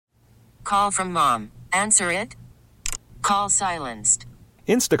Call from mom. Answer it. Call silenced.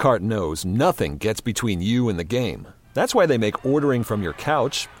 Instacart knows nothing gets between you and the game. That's why they make ordering from your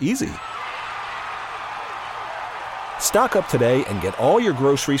couch easy. Stock up today and get all your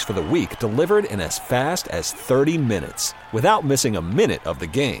groceries for the week delivered in as fast as 30 minutes without missing a minute of the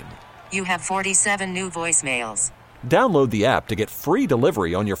game. You have 47 new voicemails. Download the app to get free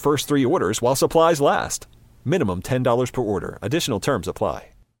delivery on your first 3 orders while supplies last. Minimum $10 per order. Additional terms apply.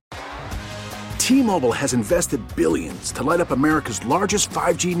 T-Mobile has invested billions to light up America's largest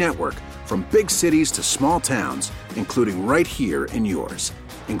 5G network, from big cities to small towns, including right here in yours.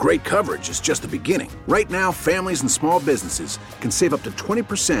 And great coverage is just the beginning. Right now, families and small businesses can save up to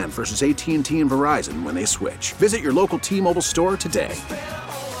 20% versus AT&T and Verizon when they switch. Visit your local T-Mobile store today.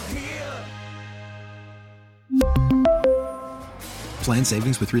 Plan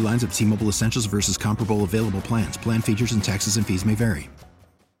savings with 3 lines of T-Mobile Essentials versus comparable available plans. Plan features and taxes and fees may vary.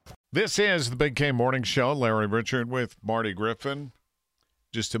 This is the Big K Morning Show. Larry Richard with Marty Griffin.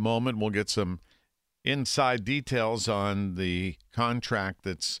 Just a moment, we'll get some inside details on the contract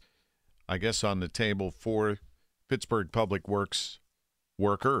that's, I guess, on the table for Pittsburgh Public Works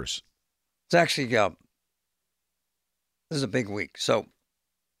workers. It's actually, this is a big week. So,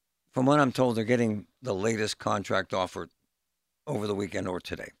 from what I'm told, they're getting the latest contract offer over the weekend or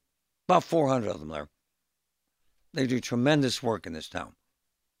today. About 400 of them, Larry. They do tremendous work in this town.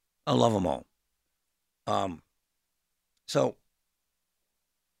 I love them all. So,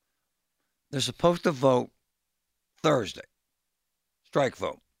 they're supposed to vote Thursday. Strike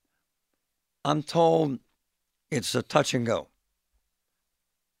vote. I'm told it's a touch and go.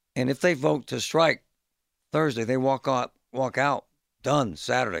 And if they vote to strike Thursday, they walk out, done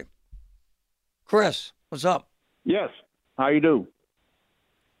Saturday. Chris, what's up? Yes. How you do?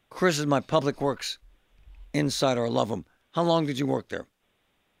 Chris is my Public Works insider. I love him. How long did you work there?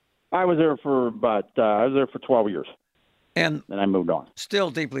 I was there for 12 years. And then I moved on.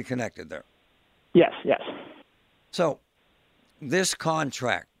 Still deeply connected there. Yes. So, this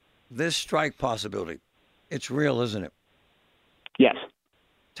contract, this strike possibility, it's real, isn't it? Yes.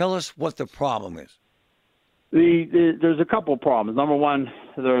 Tell us what the problem is. There's a couple of problems. Number one,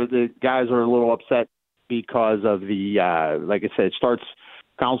 the guys are a little upset because of like I said, it starts,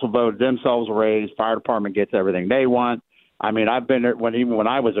 council voted themselves a raise, fire department gets everything they want. I mean, I've been there even when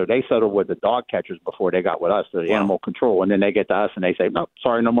I was there, they settled with the dog catchers before they got with us, the animal control, and then they get to us and they say, no,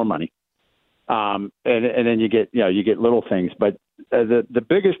 sorry, no more money. And then you get little things, but the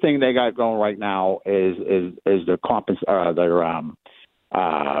biggest thing they got going right now is the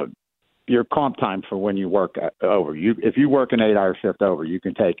your comp time for when you work over. If you work an 8-hour shift over, you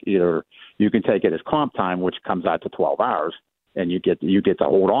can take it as comp time, which comes out to 12 hours, and you get to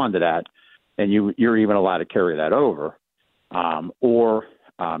hold on to that, and you're even allowed to carry that over, or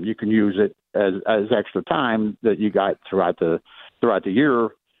you can use it as extra time that you got throughout the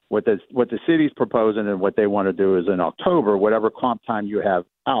year. What the city's proposing and what they want to do is in October, whatever comp time you have,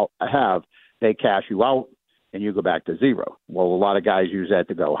 they cash you out and you go back to zero. Well, a lot of guys use that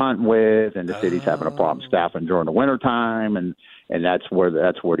to go hunting with, and the city's having a problem staffing during the wintertime, and that's where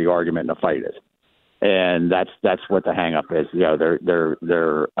the argument and the fight is. And that's what the hang up is. They're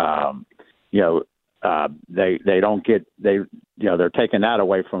taking that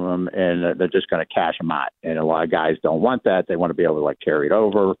away from them, and they're just going to cash them out. And a lot of guys don't want that. They want to be able to carry it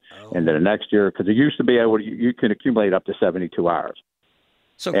over into the next year, because it used to be able to, you can accumulate up to 72 hours.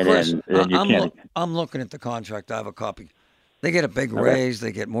 So, Chris, I'm looking at the contract. I have a copy. They get a big raise.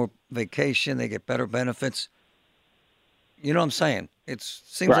 They get more vacation. They get better benefits. You know what I'm saying? It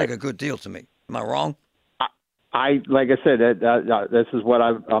seems like a good deal to me. Am I wrong? Like I said, this is what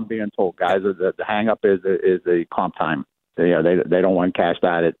I'm being told, guys. The hang up is the comp time. They don't want cashed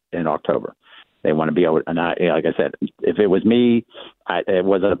out in October. They want to be able. And like I said, if it was me, it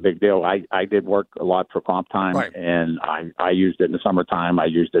wasn't a big deal. I did work a lot for comp time, and I used it in the summertime. I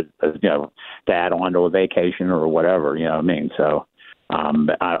used it, to add on to a vacation or whatever. You know what I mean? So I'm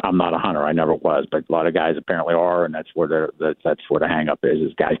not a hunter. I never was, but a lot of guys apparently are, and that's where the hang up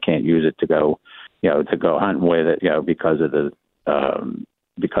is guys can't use it to go hunting with it, because of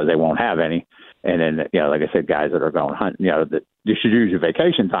because they won't have any. And then, like I said, guys that are going hunting, that you should use your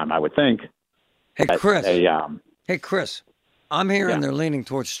vacation time, I would think. Hey, Chris, I'm hearing they're leaning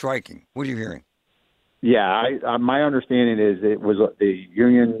towards striking. What are you hearing? Yeah, my understanding is it was the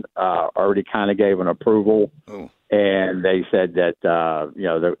union already kind of gave an approval, and they said that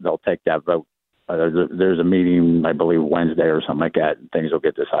they'll take that vote. There's a meeting, I believe, Wednesday or something like that, and things will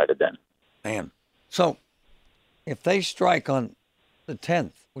get decided then. Man, so if they strike on the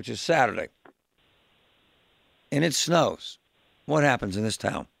 10th, which is Saturday, and it snows, what happens in this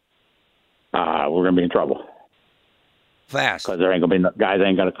town? we're going to be in trouble. Fast. Because there ain't going to be guys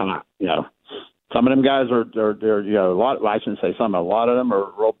ain't going to come out. You know, some of them guys are you know, a lot. I shouldn't say some. A lot of them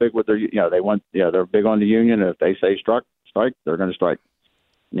are real big with their. You know, they want. You know, they're big on the union. If they say strike, they're going to strike.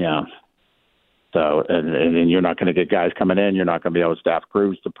 Yeah. So, and you're not going to get guys coming in. You're not going to be able to staff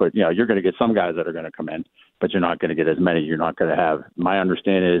crews to put, you know, you're going to get some guys that are going to come in, but you're not going to get as many. You're not going to have, my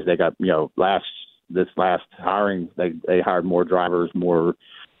understanding is they got, you know, this last hiring, they hired more drivers, more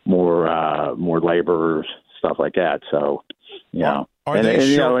laborers, stuff like that. So, you know, are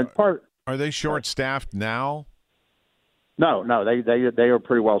they short staffed now? No, they are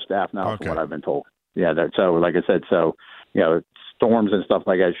pretty well staffed now, okay, from what I've been told. Yeah. So, like I said, you know, storms and stuff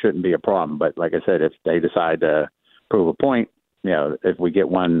like that shouldn't be a problem. But like I said, if they decide to prove a point, you know, if we get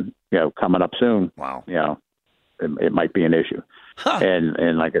one, you know, coming up soon, wow, you know, it might be an issue. Huh.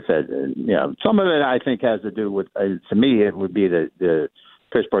 And like I said, you know, some of it I think has to do with, to me, it would be the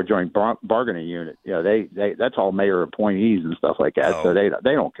Pittsburgh Joint Bargaining Unit. You know, that's all mayor appointees and stuff like that. Oh. So they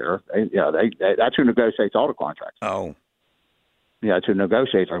don't care. They that's who negotiates all the contracts. Oh. Yeah, to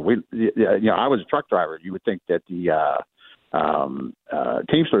negotiate. You know, I was a truck driver. You would think that the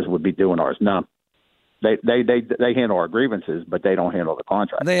Teamsters would be doing ours. No, they handle our grievances, but they don't handle the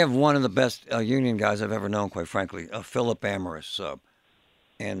contract. They have one of the best union guys I've ever known, quite frankly, Philip Amaris,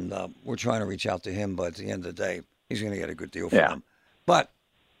 and we're trying to reach out to him. But at the end of the day, he's going to get a good deal for them. But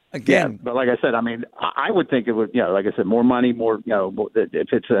again, but like I said, I mean, I would think it would. You know, like I said, more money, more. You know, if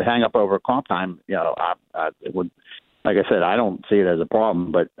it's a hang up over comp time, you know, it would. Like I said, I don't see it as a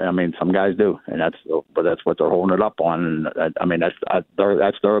problem, but I mean, some guys do, and that's what they're holding it up on. And I mean, that's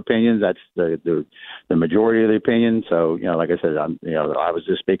their opinions. That's the majority of the opinion. So, you know, like I said, I was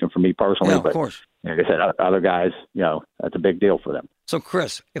just speaking for me personally. Yeah, of course. Like I said, other guys, you know, that's a big deal for them. So,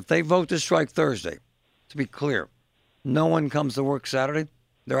 Chris, if they vote to strike Thursday, to be clear, no one comes to work Saturday,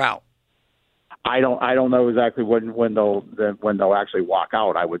 they're out. I don't know exactly when they'll actually walk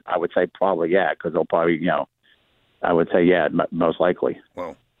out. I would say probably because they'll probably, you know. I would say, most likely.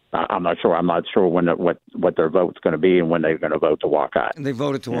 Well, I'm not sure. I'm not sure what their vote's going to be and when they're going to vote to walk out. And they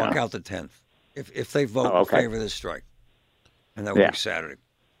voted to walk out the 10th. If they vote in favor of this strike, and that would be Saturday.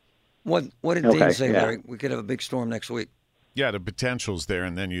 What did Dean say, Larry? We could have a big storm next week. Yeah, the potential's there,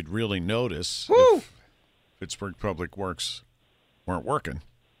 and then you'd really notice if Pittsburgh Public Works weren't working.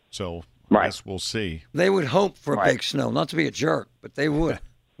 So I guess we'll see. They would hope for a big snow, not to be a jerk, but they would.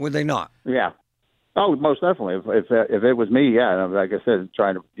 Would they not? Yeah. Oh, most definitely. If it was me, like I said,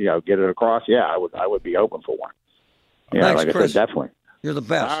 trying to get it across, I would be open for one. Yeah, thanks, like Chris. I said, definitely. You're the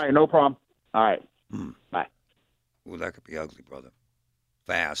best. All right, no problem. All right, bye. Well, that could be ugly, brother.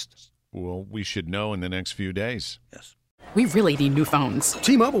 Fast. Well, we should know in the next few days. Yes. We really need new phones.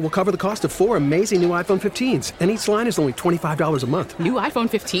 T-Mobile will cover the cost of 4 amazing new iPhone 15s, and each line is only $25 a month. New iPhone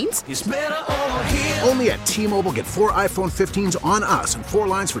 15s? It's better over here. Only at T-Mobile, get 4 iPhone 15s on us and 4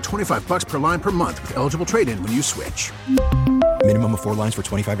 lines for $25 per line per month with eligible trade-in when you switch. Minimum of 4 lines for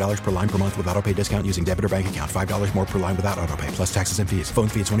 $25 per line per month with autopay discount using debit or bank account. $5 more per line without autopay, plus taxes and fees. Phone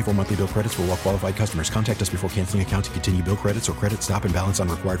fee at 24 monthly bill credits for well-qualified customers. Contact us before canceling account to continue bill credits or credit stop and balance on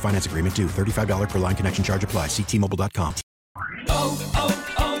required finance agreement due. $35 per line connection charge applies. See T-Mobile.com.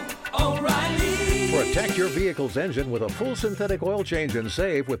 O'Reilly. Protect your vehicle's engine with a full synthetic oil change and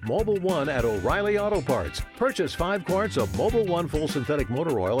save with Mobile One at O'Reilly Auto Parts. Purchase 5 quarts of Mobile One full synthetic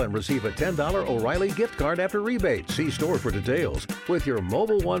motor oil and receive a $10 O'Reilly gift card after rebate. See store for details. With your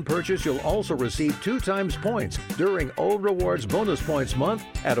Mobile One purchase, you'll also receive 2 times points during O Rewards Bonus Points Month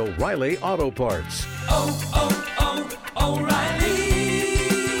at O'Reilly Auto Parts. O'Reilly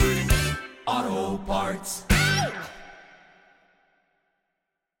Auto Parts.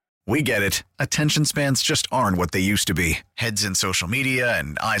 We get it. Attention spans just aren't what they used to be. Heads in social media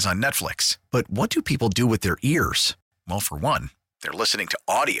and eyes on Netflix. But what do people do with their ears? Well, for one, they're listening to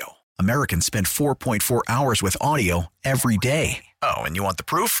audio. Americans spend 4.4 hours with audio every day. Oh, and you want the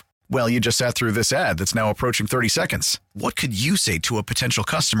proof? Well, you just sat through this ad that's now approaching 30 seconds. What could you say to a potential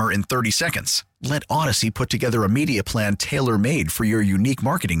customer in 30 seconds? Let Odyssey put together a media plan tailor-made for your unique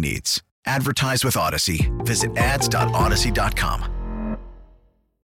marketing needs. Advertise with Odyssey. Visit ads.odyssey.com.